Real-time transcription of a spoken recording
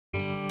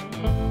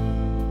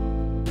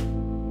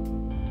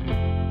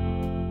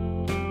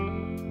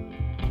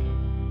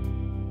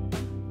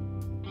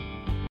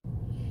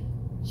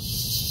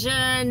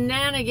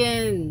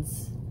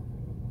Shenanigans.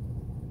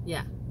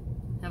 Yeah,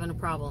 having a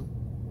problem.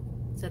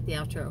 It's at the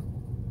outro.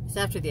 It's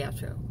after the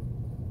outro.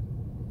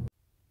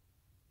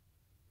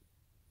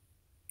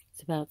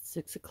 It's about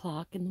 6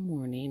 o'clock in the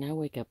morning. I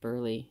wake up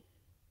early.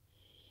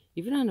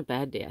 Even on a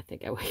bad day, I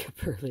think I wake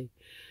up early.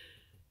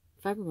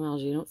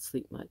 Fibromyalgia, you don't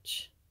sleep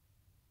much.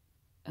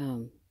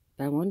 But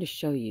I wanted to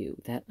show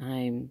you that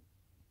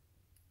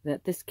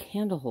this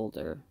candle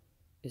holder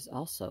is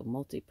also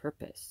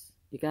multi-purpose.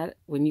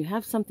 When you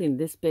have something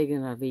this big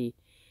in an RV,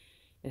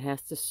 it has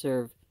to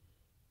serve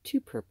two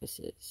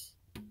purposes.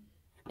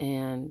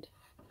 And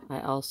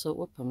I also,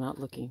 whoop, I'm not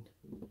looking.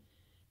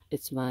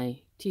 It's my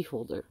tea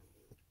holder.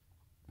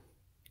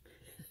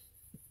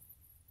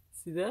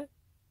 See that?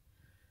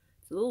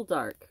 It's a little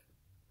dark.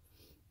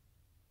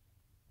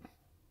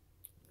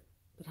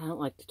 But I don't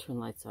like to turn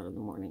lights on in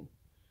the morning.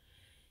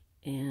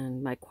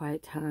 And my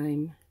quiet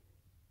time,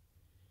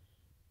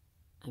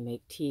 I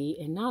make tea,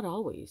 and not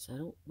always. I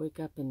don't wake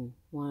up and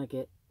want to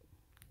get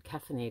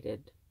caffeinated.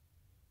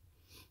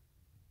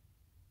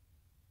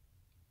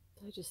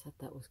 I just thought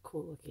that was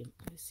cool looking.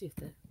 Let's see if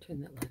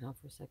turn that light on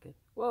for a second.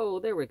 Whoa,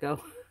 there we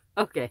go.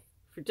 Okay,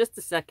 for just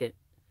a second.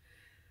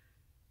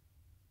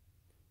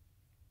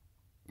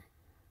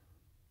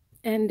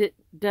 And it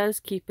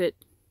does keep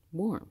it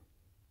warm.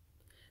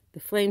 The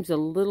flame's a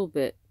little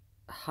bit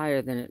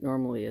higher than it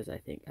normally is, I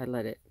think. I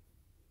let it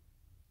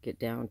get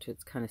down to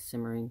it's kind of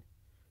simmering.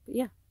 But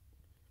yeah,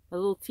 a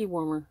little tea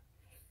warmer.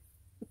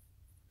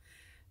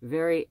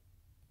 Very,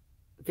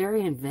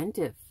 very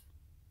inventive.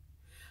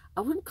 I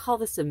wouldn't call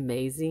this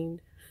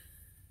amazing,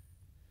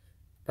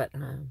 but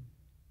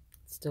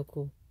it's still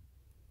cool.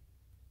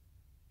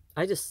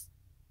 I just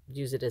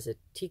use it as a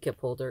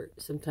teacup holder.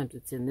 Sometimes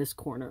it's in this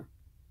corner,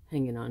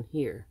 hanging on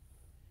here.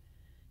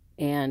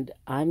 And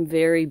I'm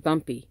very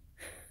bumpy.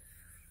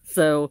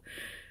 So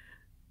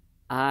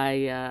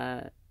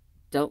I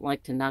don't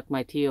like to knock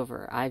my tea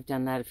over. I've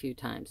done that a few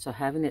times. So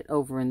having it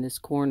over in this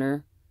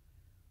corner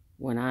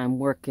when I'm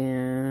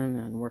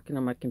working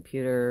on my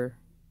computer,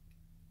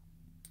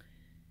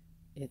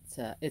 it's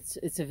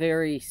a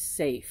very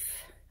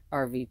safe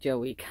RV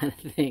Joey kind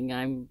of thing.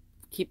 I'm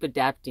keep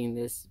adapting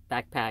this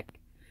backpack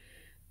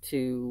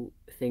to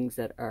things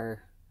that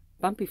are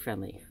bumpy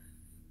friendly.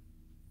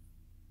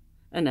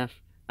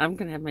 Enough. I'm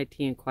gonna have my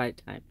tea in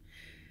quiet time.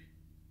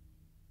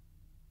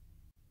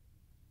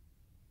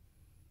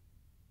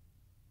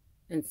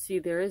 And see,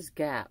 there is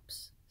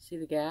gaps. See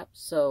the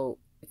gaps? So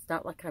it's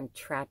not like I'm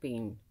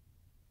trapping.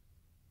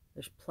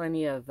 There's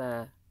plenty of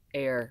hot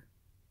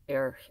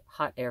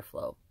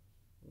airflow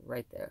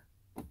right there.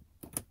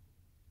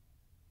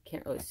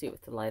 Can't really see it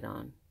with the light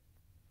on.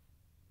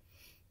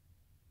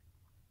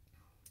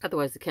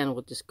 Otherwise the candle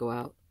will just go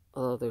out.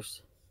 Although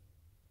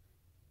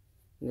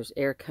there's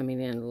air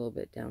coming in a little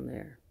bit down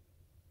there.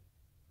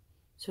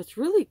 So it's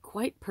really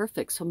quite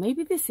perfect. So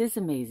maybe this is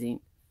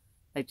amazing.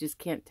 I just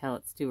can't tell.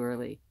 It's too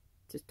early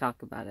to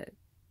talk about it.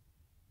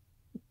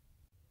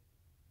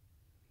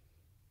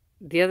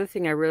 The other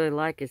thing I really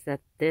like is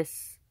that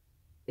this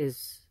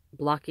is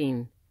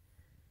blocking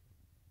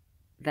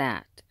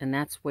that. And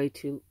that's way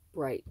too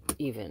bright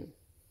even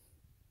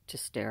to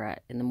stare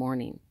at in the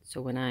morning. So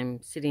when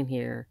I'm sitting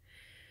here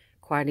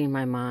quieting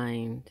my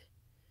mind,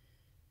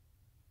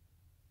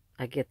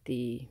 I get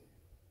the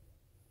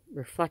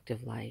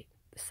reflective light,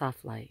 the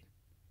soft light.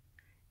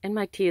 And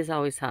my tea is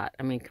always hot.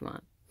 I mean, come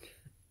on.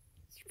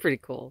 It's pretty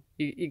cool.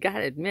 You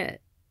gotta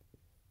admit,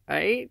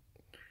 right?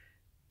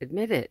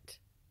 Admit it.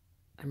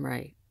 I'm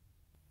right.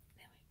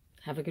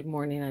 Have a good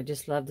morning. I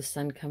just love the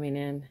sun coming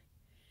in.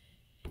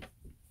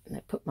 And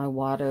I put my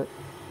water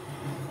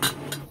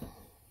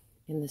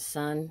in the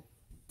sun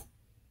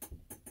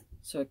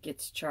so it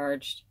gets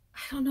charged.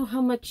 I don't know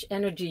how much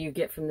energy you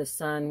get from the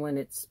sun when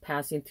it's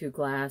passing through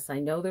glass. I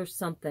know there's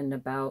something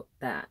about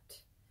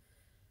that.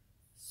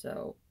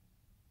 So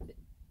if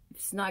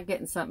it's not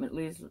getting something,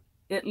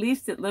 at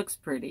least it looks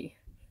pretty.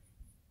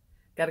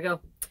 Gotta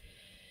go.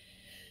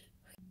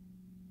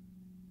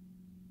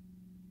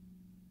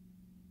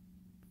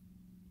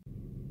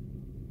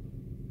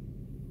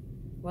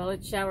 Well,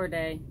 it's shower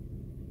day.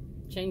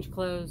 Change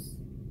clothes.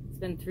 It's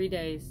been 3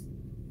 days,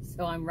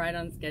 so I'm right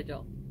on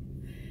schedule.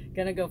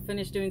 Gonna go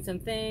finish doing some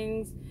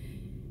things,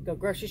 go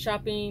grocery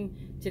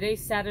shopping.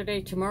 Today's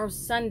Saturday, tomorrow's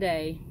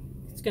Sunday.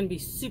 It's gonna be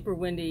super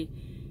windy,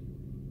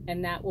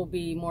 and that will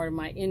be more of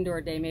my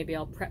indoor day. Maybe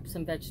I'll prep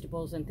some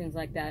vegetables and things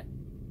like that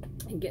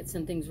and get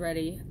some things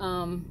ready.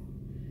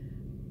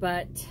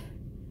 But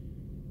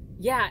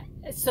yeah,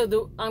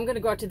 so I'm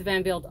gonna go out to the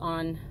Van Build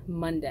on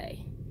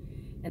Monday.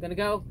 I'm gonna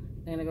go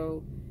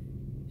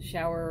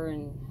shower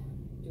and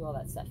do all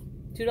that stuff.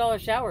 $2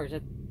 showers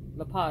at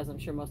La Paz. I'm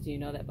sure most of you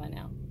know that by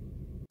now.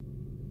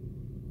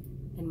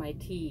 And my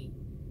tea,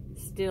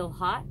 still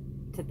hot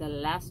to the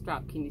last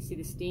drop. Can you see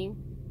the steam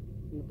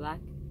in the black?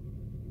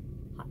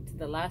 Hot to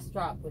the last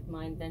drop with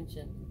my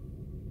invention.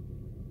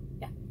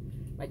 Yeah,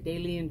 my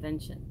daily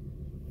invention.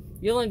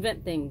 You'll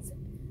invent things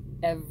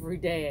every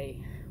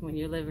day when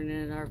you're living in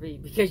an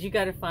RV because you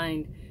got to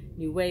find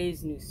new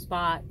ways, new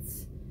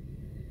spots.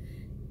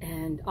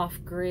 and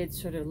off-grid,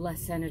 sort of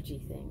less energy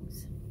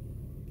things.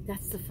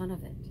 That's the fun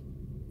of it.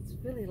 It's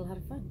really a lot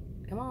of fun.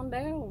 Come on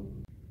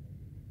down.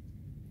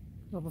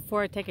 Well,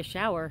 before I take a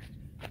shower,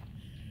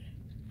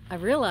 I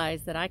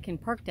realized that I can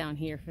park down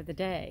here for the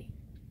day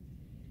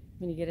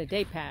when you get a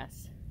day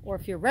pass. Or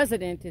if you're a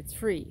resident, it's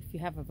free if you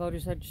have a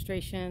voter's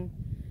registration.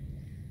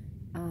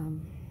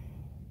 And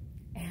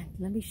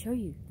let me show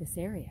you this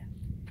area.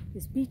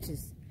 This beach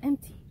is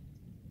empty.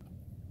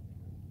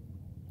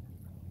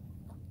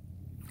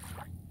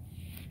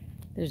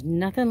 There's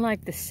nothing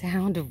like the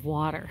sound of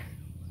water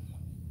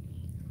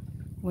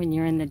when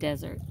you're in the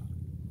desert.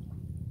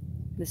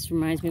 This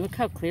reminds me, look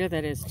how clear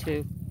that is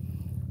too.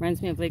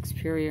 Reminds me of Lake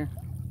Superior.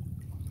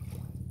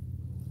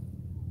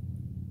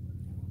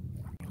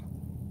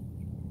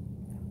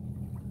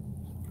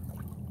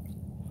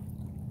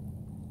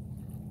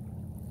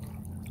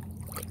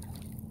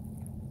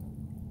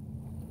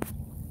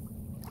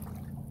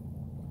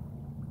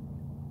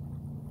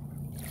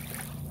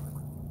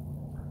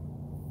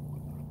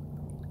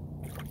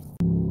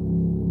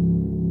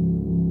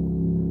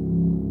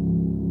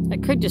 I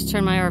could just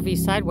turn my RV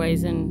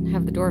sideways and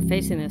have the door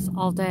facing this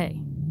all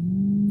day.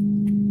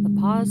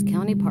 La Paz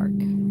County Park.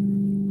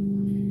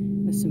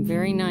 With some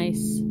very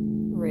nice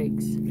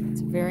rigs.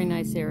 It's a very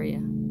nice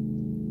area.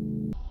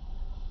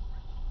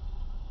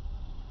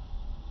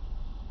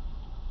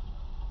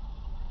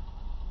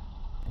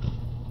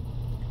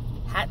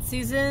 Hat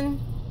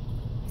season,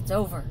 it's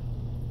over.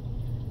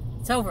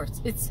 It's over.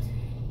 It's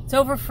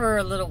over for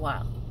a little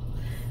while.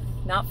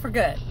 Not for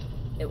good.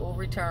 It will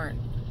return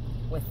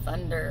with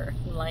thunder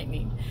and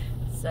lightning.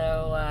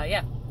 So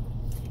yeah,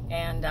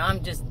 and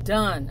I'm just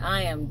done.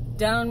 I am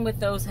done with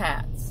those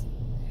hats.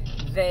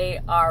 They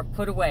are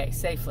put away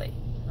safely,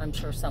 I'm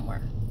sure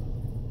somewhere.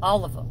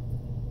 All of them.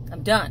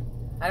 I'm done.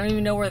 I don't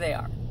even know where they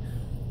are.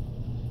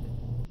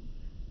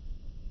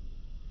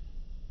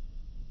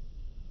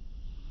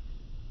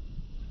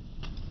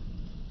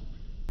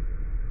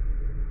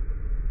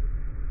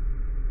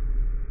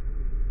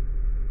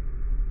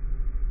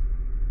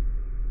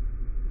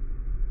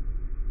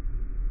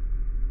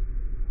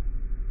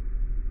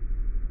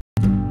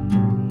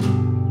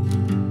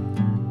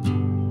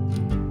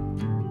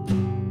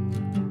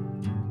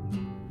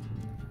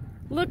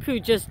 Look who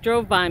just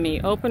drove by me,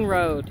 open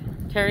road,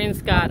 Teri and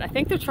Scott. I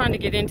think they're trying to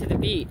get into the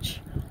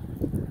beach,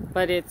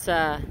 but it's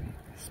a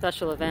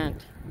special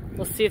event.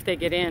 We'll see if they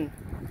get in.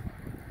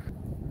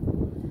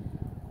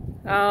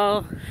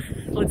 Oh,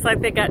 looks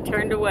like they got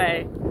turned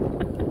away.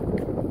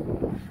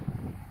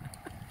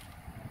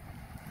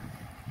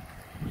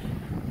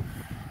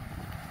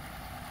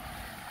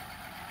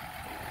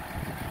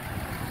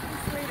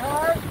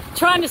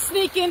 Trying to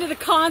sneak into the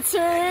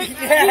concert.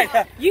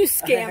 Yeah. You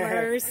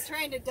scammers. We're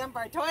trying to dump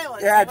our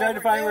toilets. Yeah, trying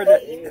to find where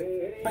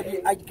the... But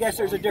I guess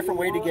there's a different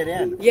way to get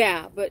in.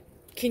 Yeah, but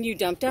can you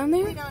dump down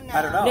there? We don't know.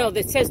 I don't know. No,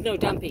 that says no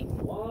dumping.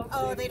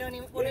 Oh, they don't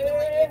even let you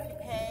if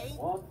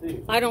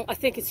you pay? I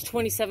think it's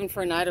 $27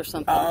 for a night or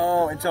something.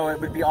 Oh, and so it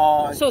would be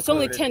all... So it's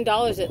only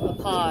 $10 at La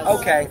Paz.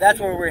 Okay,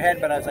 that's where we're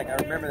heading, but I was like, I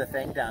remember the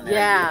thing down there.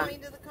 Yeah. Are you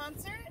going to the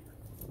concert?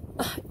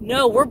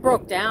 No, we're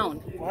broke down.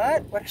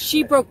 What?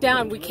 She broke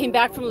down. We came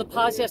back from La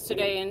Paz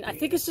yesterday, and I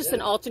think it's just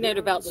an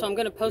alternator belt, so I'm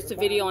going to post a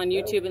video on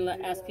YouTube and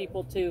ask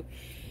people to...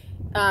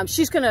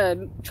 she's going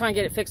to try and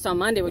get it fixed on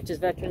Monday, which is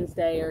Veterans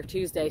Day or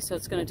Tuesday, so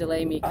it's going to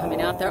delay me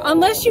coming out there.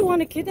 Unless you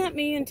want to kidnap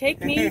me and take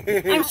me.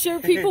 I'm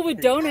sure people would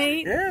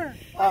donate. Yeah.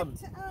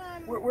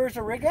 Where's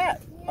the rig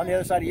at? On the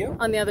other side of you?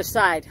 On the other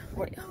side.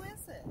 Who is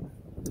it?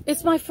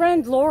 It's my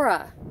friend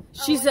Laura.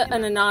 She's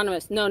an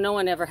anonymous. No, no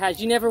one ever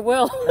has. You never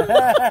will.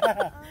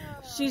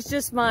 She's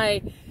just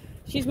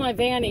she's my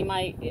Vanny,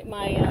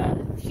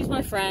 she's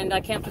my friend. I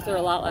camped with her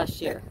a lot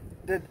last year.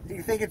 Do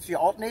you think it's the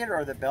alternator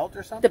or the belt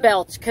or something? The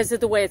belt, because of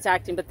the way it's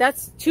acting. But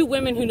that's two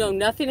women who know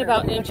nothing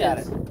about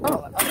engines. Oh,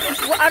 well,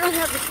 I don't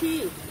have the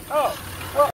key. Oh.